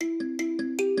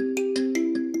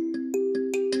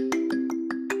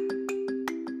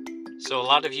So a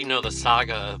lot of you know the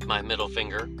saga of my middle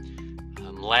finger.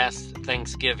 Last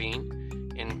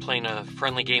Thanksgiving, in playing a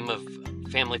friendly game of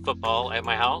family football at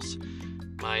my house,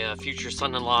 my future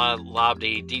son-in-law lobbed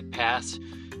a deep pass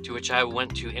to which I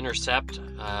went to intercept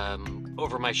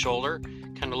over my shoulder,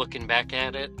 kind of looking back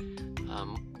at it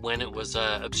when it was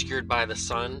obscured by the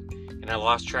sun, and I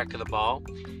lost track of the ball.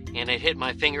 And it hit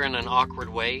my finger in an awkward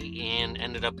way and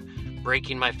ended up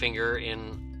breaking my finger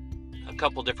in a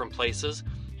couple different places.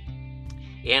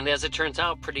 And as it turns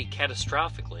out, pretty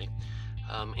catastrophically.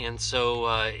 And so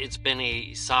it's been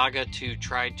a saga to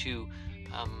try to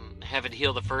have it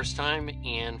heal the first time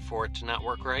and for it to not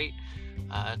work right,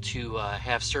 to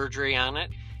have surgery on it,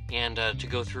 and to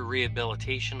go through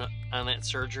rehabilitation on that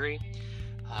surgery.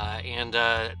 And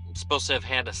supposed to have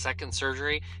had a second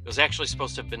surgery. It was actually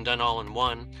supposed to have been done all in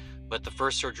one, but the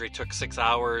first surgery took 6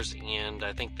 hours, and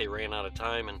I think they ran out of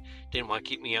time and didn't want to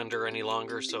keep me under any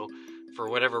longer. So for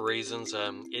whatever reasons,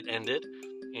 it ended.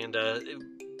 And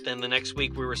then the next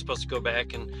week we were supposed to go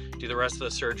back and do the rest of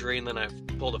the surgery, and then I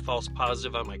pulled a false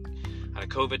positive on a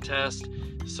COVID test,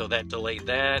 so that delayed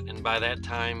that. And by that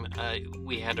time,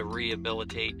 we had to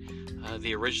rehabilitate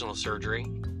the original surgery,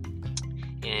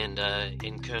 and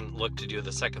couldn't look to do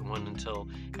the second one until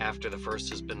after the first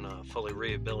has been fully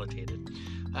rehabilitated.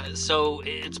 So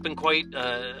it's been quite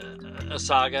a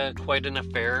saga, quite an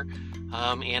affair,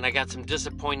 and I got some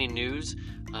disappointing news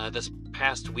this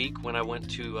past week when I went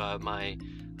to my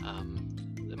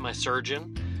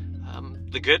surgeon.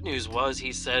 The good news was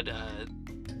he said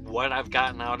what I've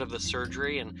gotten out of the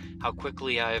surgery and how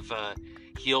quickly I've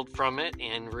healed from it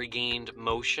and regained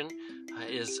motion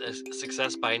is a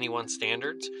success by anyone's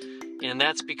standards. And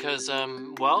that's because,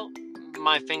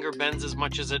 my finger bends as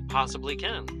much as it possibly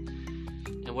can.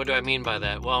 And what do I mean by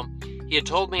that? Well, he had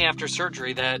told me after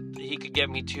surgery that he could get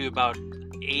me to about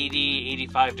 80,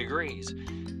 85 degrees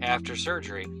after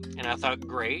surgery. And I thought,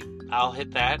 great, I'll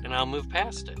hit that and I'll move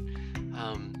past it.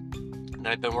 And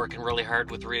I've been working really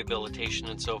hard with rehabilitation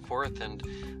and so forth, and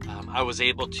I was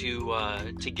able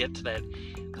to get to that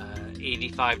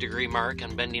 85 degree mark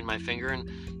on bending my finger.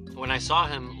 And when I saw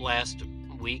him last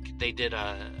week, they did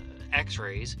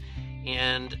x-rays,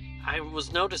 and I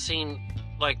was noticing,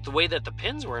 like, the way that the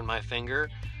pins were in my finger,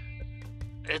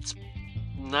 it's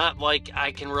not like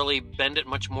I can really bend it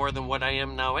much more than what I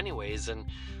am now anyways. And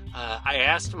I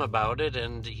asked him about it,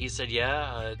 and he said,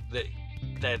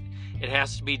 that it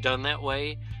has to be done that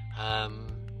way,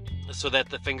 so that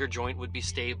the finger joint would be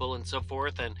stable and so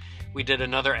forth. And we did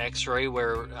another x-ray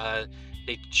where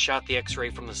they shot the x-ray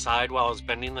from the side while I was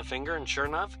bending the finger, and sure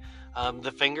enough,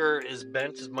 the finger is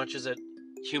bent as much as it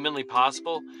humanly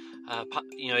possible.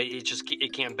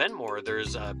 It can't bend more.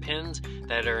 There's pins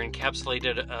that are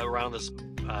encapsulated around this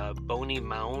bony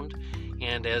mound,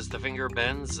 and as the finger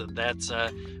bends, that's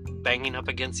banging up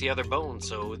against the other bone.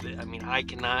 So I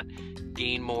cannot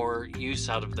gain more use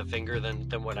out of the finger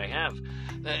than what I have.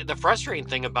 The frustrating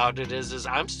thing about it is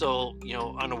I'm still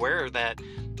unaware that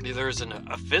there's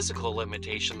a physical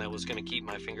limitation that was going to keep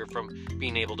my finger from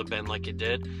being able to bend like it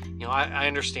did. I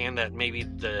understand that maybe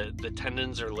the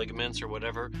tendons or ligaments or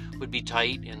whatever would be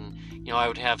tight, and I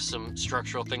would have some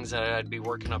structural things that I'd be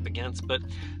working up against. But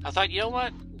I thought,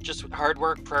 just hard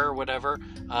work, prayer, whatever.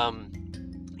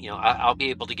 I'll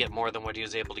be able to get more than what he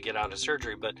was able to get out of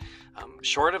surgery. But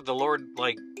short of the Lord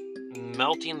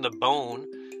melting the bone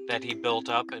that he built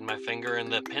up in my finger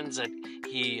and the pins that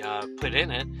he put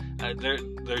in it,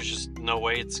 there's just no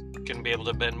way it's going to be able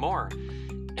to bend more.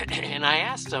 And I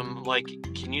asked him,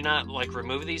 can you not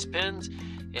remove these pins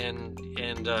and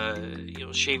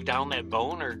shave down that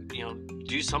bone, or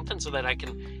do something so that I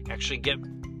can actually get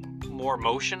more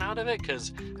motion out of it?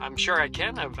 Because I'm sure I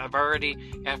can. I've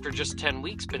already, after just 10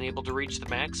 weeks, been able to reach the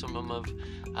maximum of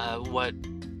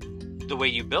the way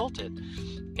you built it.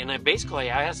 And I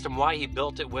asked him why he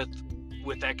built it with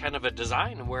that kind of a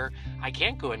design where I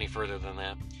can't go any further than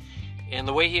that. And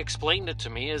the way he explained it to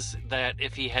me is that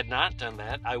if he had not done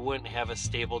that, I wouldn't have a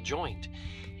stable joint.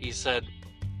 He said,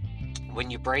 when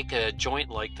you break a joint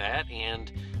like that,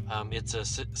 and it's a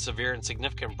severe and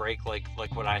significant break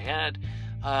like what I had,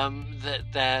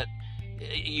 that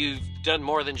you've done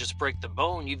more than just break the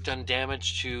bone. You've done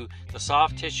damage to the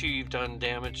soft tissue, you've done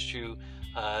damage to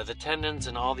the tendons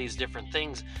and all these different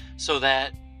things, so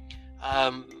that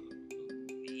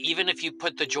even if you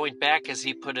put the joint back as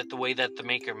he put it, the way that the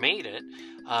maker made it,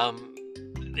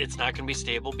 it's not going to be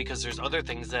stable, because there's other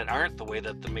things that aren't the way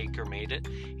that the maker made it,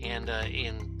 and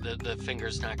the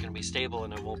finger's not going to be stable,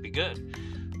 and it won't be good.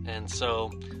 And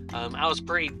so I was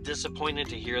pretty disappointed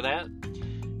to hear that.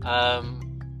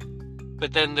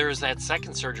 But then there's that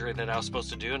second surgery that I was supposed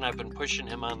to do, and I've been pushing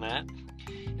him on that.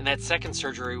 and that second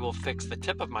surgery will fix the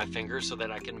tip of my finger so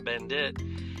that I can bend it.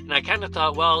 And I kind of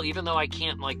thought, well, even though I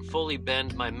can't like fully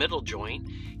bend my middle joint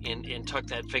and tuck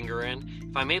that finger in,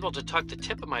 if I'm able to tuck the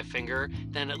tip of my finger,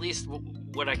 then at least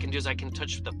what I can do is I can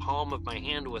touch the palm of my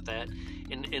hand with that,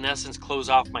 in essence close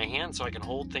off my hand so I can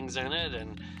hold things in it.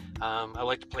 And I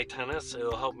like to play tennis.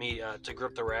 It'll help me to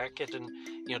grip the racket and,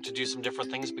 to do some different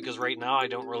things, because right now I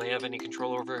don't really have any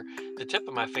control over the tip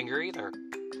of my finger either.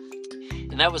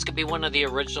 And that was going to be one of the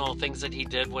original things that he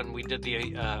did when we did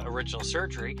the original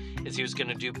surgery, is he was going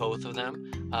to do both of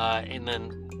them. And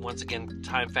then once again,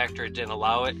 time factor didn't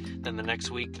allow it. Then the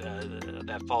next week,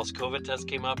 that false COVID test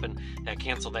came up and that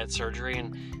canceled that surgery.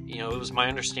 And, it was my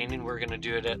understanding we're going to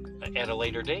do it at a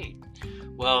later date.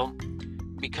 Well,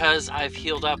 because I've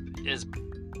healed up as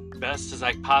best as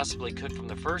I possibly could from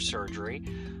the first surgery,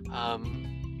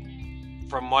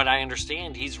 from what I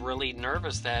understand, he's really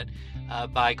nervous that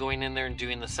by going in there and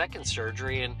doing the second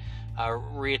surgery and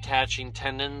reattaching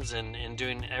tendons and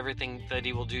doing everything that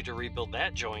he will do to rebuild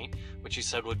that joint, which he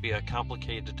said would be a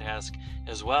complicated task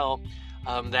as well,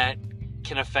 that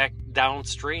can affect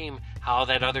downstream how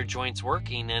that other joint's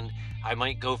working. And I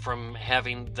might go from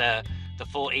having the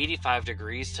full 85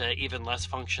 degrees to even less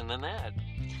function than that.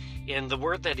 And the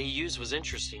word that he used was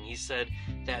interesting. He said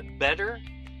that better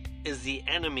is the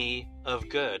enemy of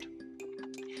good.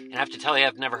 And I have to tell you,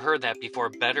 I've never heard that before.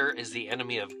 Better is the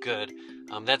enemy of good.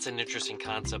 That's an interesting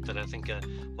concept that I think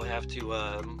we'll have to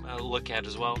look at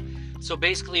as well. So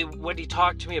basically what he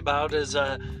talked to me about is,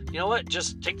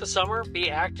 just take the summer,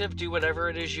 be active, do whatever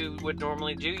it is you would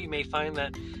normally do. You may find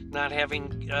that not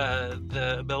having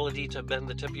the ability to bend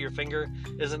the tip of your finger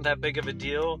isn't that big of a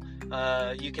deal.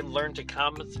 You can learn to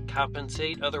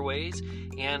compensate other ways.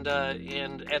 And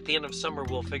at the end of summer,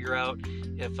 we'll figure out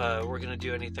if we're going to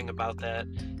do anything about that.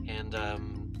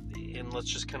 And let's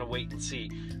just kind of wait and see.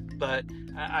 But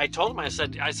I told him, I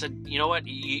said, you know what,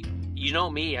 you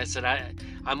know me. I said,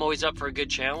 I'm always up for a good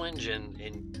challenge,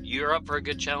 and you're up for a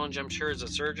good challenge, I'm sure, as a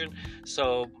surgeon.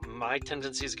 So my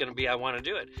tendency is going to be, I want to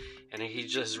do it. And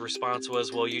his response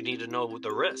was, well, you need to know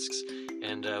the risks.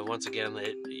 And once again,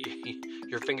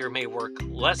 your finger may work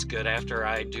less good after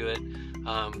I do it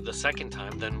the second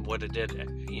time than what it did,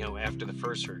 after the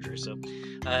first surgery. So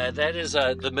that is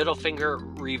the middle finger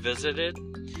revisited.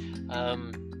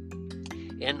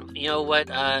 And you know what?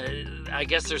 I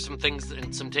guess there's some things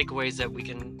and some takeaways that we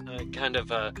can kind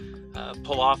of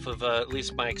pull off of at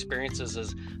least my experiences.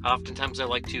 Is oftentimes I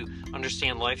like to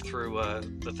understand life through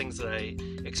the things that I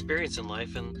experience in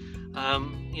life. And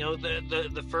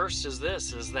the first is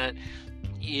this: is that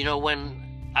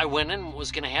when I went in and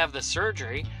was going to have the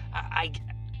surgery, I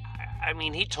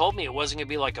mean, he told me it wasn't going to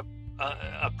be like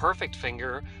a perfect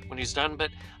finger when he's done,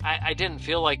 but I didn't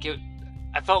feel like it.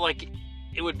 I felt like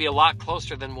it would be a lot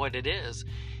closer than what it is.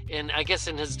 And I guess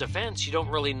in his defense, you don't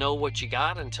really know what you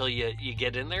got until you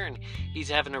get in there, and he's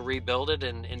having to rebuild it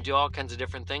and do all kinds of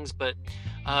different things. But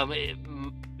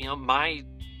my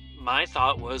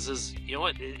thought was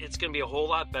it's going to be a whole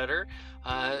lot better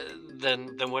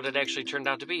than what it actually turned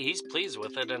out to be. He's pleased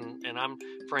with it, and I'm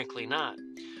frankly not.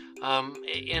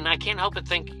 And I can't help but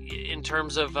think in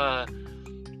terms of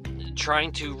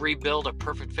trying to rebuild a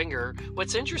perfect finger.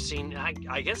 What's interesting,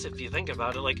 I guess if you think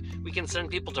about it, like, we can send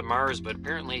people to Mars, but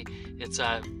apparently it's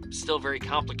still very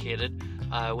complicated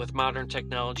with modern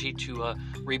technology to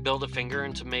rebuild a finger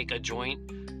and to make a joint,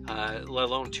 let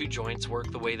alone two joints, work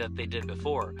the way that they did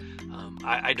before.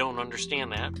 I don't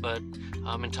understand that, but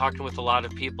in talking with a lot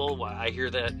of people, I hear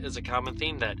that as a common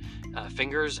theme, that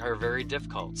fingers are very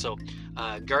difficult. So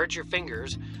guard your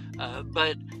fingers,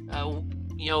 but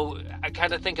I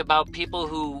kind of think about people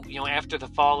who, after the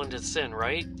fall into sin,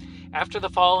 right? After the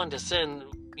fall into sin,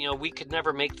 we could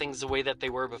never make things the way that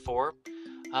they were before.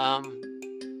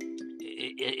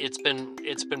 It's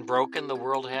been broken, the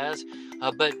world has.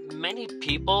 But many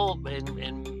people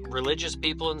and religious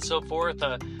people and so forth,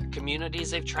 communities,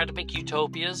 they've tried to make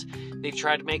utopias. They've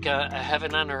tried to make a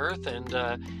heaven on earth, and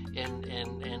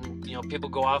people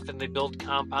go off and they build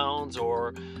compounds,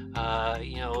 or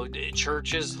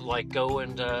churches like go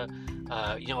and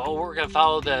we're going to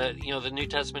follow the New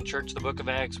Testament church, the Book of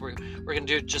Acts. We're going to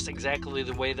do it just exactly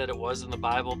the way that it was in the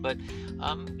Bible. But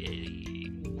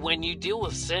when you deal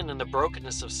with sin and the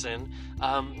brokenness of sin,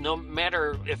 no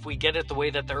matter if we get it the way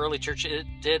that the early church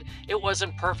did, it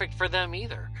wasn't perfect for them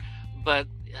either. But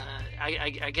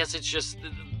I guess it's just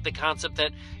the concept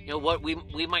that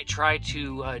we might try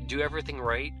to do everything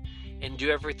right and do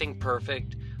everything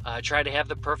perfect, try to have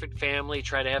the perfect family,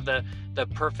 try to have the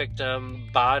perfect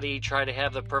body, try to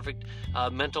have the perfect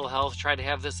mental health, try to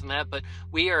have this and that, but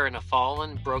we are in a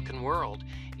fallen, broken world,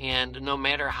 And no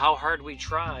matter how hard we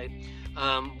try,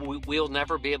 we'll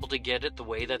never be able to get it the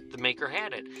way that the Maker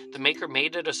had it. The Maker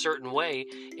made it a certain way,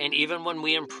 and even when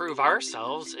we improve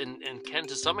ourselves, and can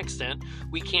to some extent,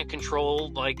 we can't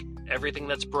control like everything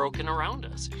that's broken around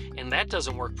us, and that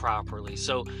doesn't work properly.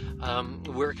 So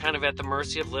we're kind of at the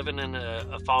mercy of living in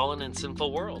a fallen and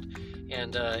sinful world,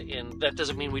 and that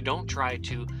doesn't mean we don't try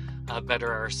to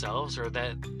better ourselves, or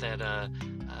that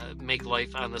make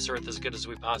life on this earth as good as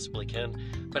we possibly can.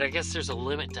 But I guess there's a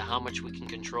limit to how much we can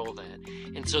control that.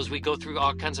 And so as we go through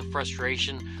all kinds of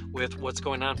frustration with what's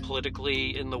going on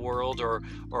politically in the world, or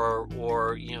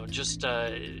just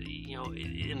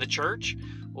in the church,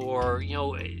 or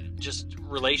just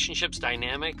relationships,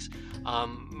 dynamics,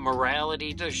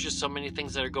 morality, there's just so many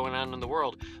things that are going on in the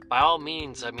world. By all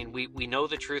means, I mean, we know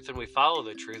the truth and we follow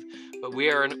the truth, but we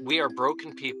are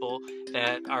broken people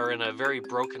that are in a very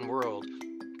broken world.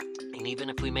 And even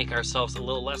if we make ourselves a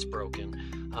little less broken,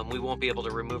 we won't be able to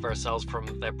remove ourselves from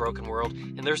that broken world.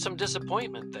 And there's some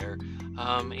disappointment there,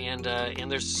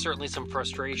 and there's certainly some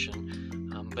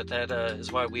frustration. But that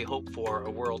is why we hope for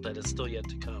a world that is still yet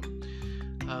to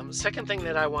come. Second thing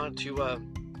that I want to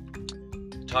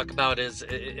talk about is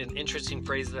an interesting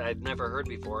phrase that I'd never heard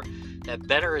before, that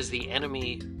better is the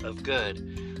enemy of good.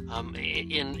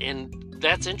 And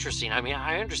that's interesting. I mean,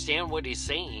 I understand what he's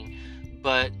saying,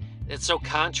 but it's so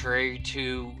contrary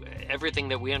to everything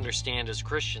that we understand as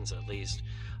Christians, at least.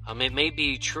 It may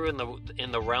be true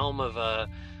in the realm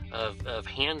of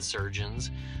hand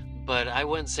surgeons, but I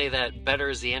wouldn't say that better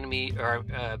is the enemy, or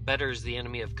better is the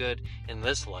enemy of good in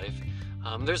this life.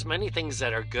 There's many things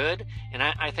that are good, and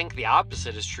I think the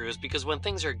opposite is true, is because when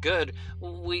things are good,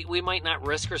 we might not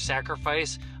risk or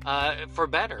sacrifice for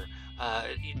better.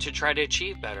 To try to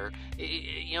achieve better.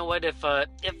 You know what? If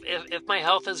my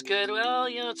health is good, well,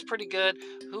 it's pretty good.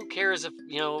 Who cares if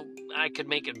I could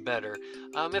make it better?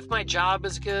 If my job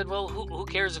is good, well, who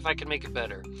cares if I can make it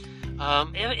better?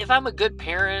 If I'm a good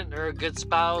parent or a good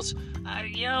spouse,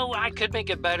 I could make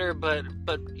it better, but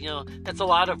that's a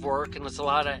lot of work and it's a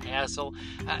lot of hassle.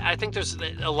 I think there's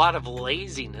a lot of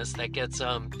laziness that gets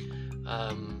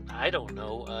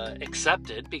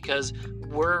accepted because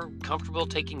we're comfortable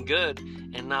taking good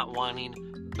and not wanting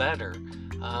better.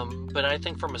 But I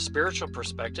think from a spiritual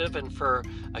perspective and for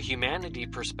a humanity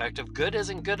perspective, good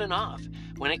isn't good enough.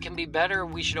 When it can be better,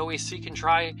 we should always seek and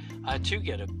try to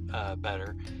get it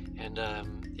better. And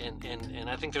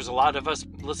I think there's a lot of us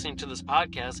listening to this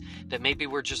podcast that maybe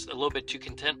we're just a little bit too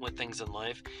content with things in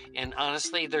life. And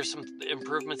honestly, there's some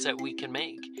improvements that we can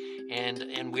make.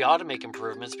 And we ought to make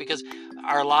improvements, because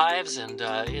our lives and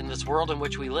in this world in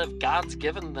which we live, God's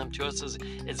given them to us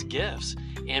as gifts.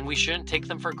 And we shouldn't take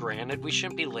them for granted. We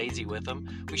shouldn't be lazy with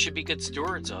them. We should be good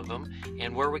stewards of them.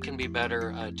 And where we can be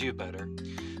better, do better.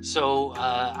 So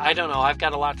I don't know. I've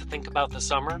got a lot to think about this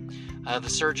summer. The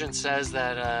surgeon says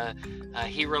that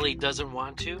he really doesn't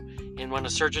want to. And when a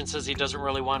surgeon says he doesn't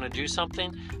really want to do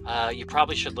something, you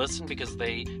probably should listen, because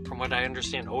they, from what I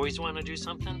understand, always want to do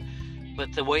something.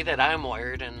 But the way that I'm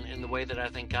wired, and the way that I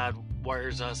think God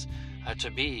wires us to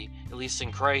be, at least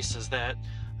in Christ, is that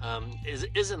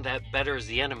isn't that better is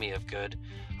the enemy of good.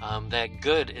 That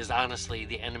good is honestly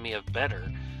the enemy of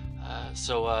better.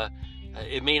 So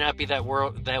it may not be that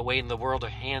way in the world of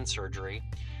hand surgery,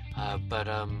 but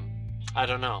I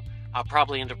don't know. I'll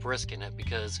probably end up risking it,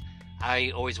 because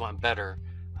I always want better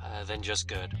than just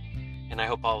good. And I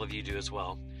hope all of you do as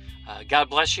well. God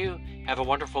bless you. Have a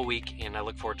wonderful week, and I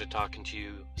look forward to talking to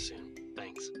you soon.